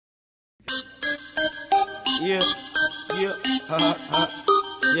Yeah, yeah, yeah,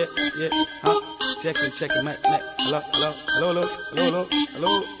 yeah, check it, Mac, hello.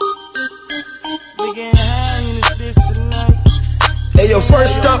 We getting high in this bitch tonight. Hey yo,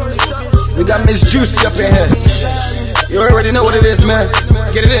 first up, we got Miss Juicy up in here. You already know what it is, man.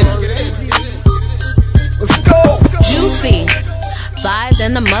 Get it in. Let's go. Juicy, fly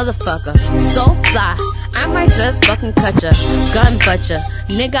than a motherfucker. So fly, I might just fucking cut ya, gun butt ya.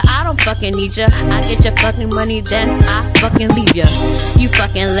 Nigga, I don't fucking need ya. I get your fucking money, then I fucking leave ya. You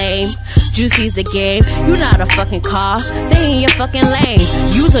fucking lame. Juicy's the game. You not a fucking car. Stay in your fucking lane.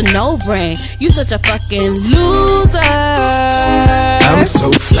 You's a no brain. You such a fucking loser. I'm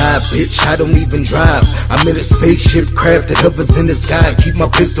so fly, bitch, I don't even drive. I'm in a spaceship craft that hovers in the sky. Keep my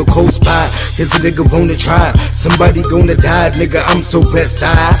pistol close by, cause a nigga wanna try. Somebody gonna die, nigga, I'm so blessed.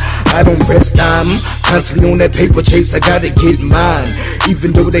 I don't rest, I'm constantly on that paper chase. I gotta get mine,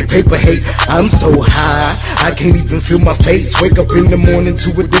 even though they paper hate. I'm so high, I can't even feel my face. Wake up in the morning to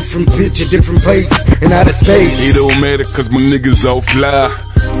a different pitch, a different place, in outer space. It don't matter cause my niggas all fly.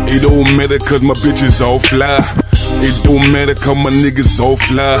 It don't matter cause my bitches all fly. It don't matter cause my niggas all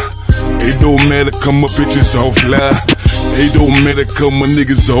fly. It don't matter cause my bitches all fly. It don't matter cause my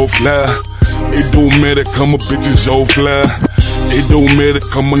niggas all fly. It don't matter cause my bitches all fly. It don't matter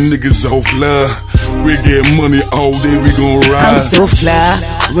cause my niggas all fly. We get money all day, we gon' ride. I'm so fly,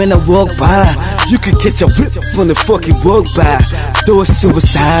 when I walk by, you can catch a whip from the fucking walk by. Do a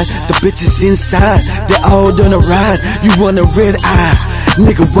suicide, the bitches inside, they all done a ride. You want a red eye,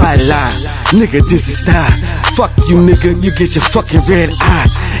 nigga, why lie? Nigga, this is style. Fuck you, nigga, you get your fucking red eye.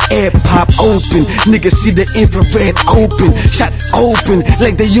 Air pop open, nigga, see the infrared open. Shot open,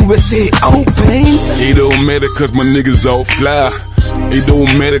 like the USA open. It don't matter cause my niggas all fly. It don't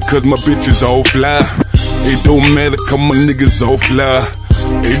matter cause my bitches all fly. It don't matter cause my niggas all fly.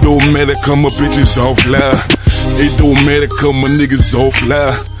 It don't matter cause my bitches all fly. It don't matter cause my niggas all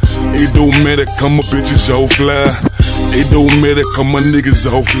fly. It don't matter cause my bitches all fly. It don't matter cause my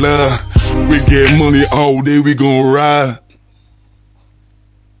niggas all fly. We get money all day, we gon' ride.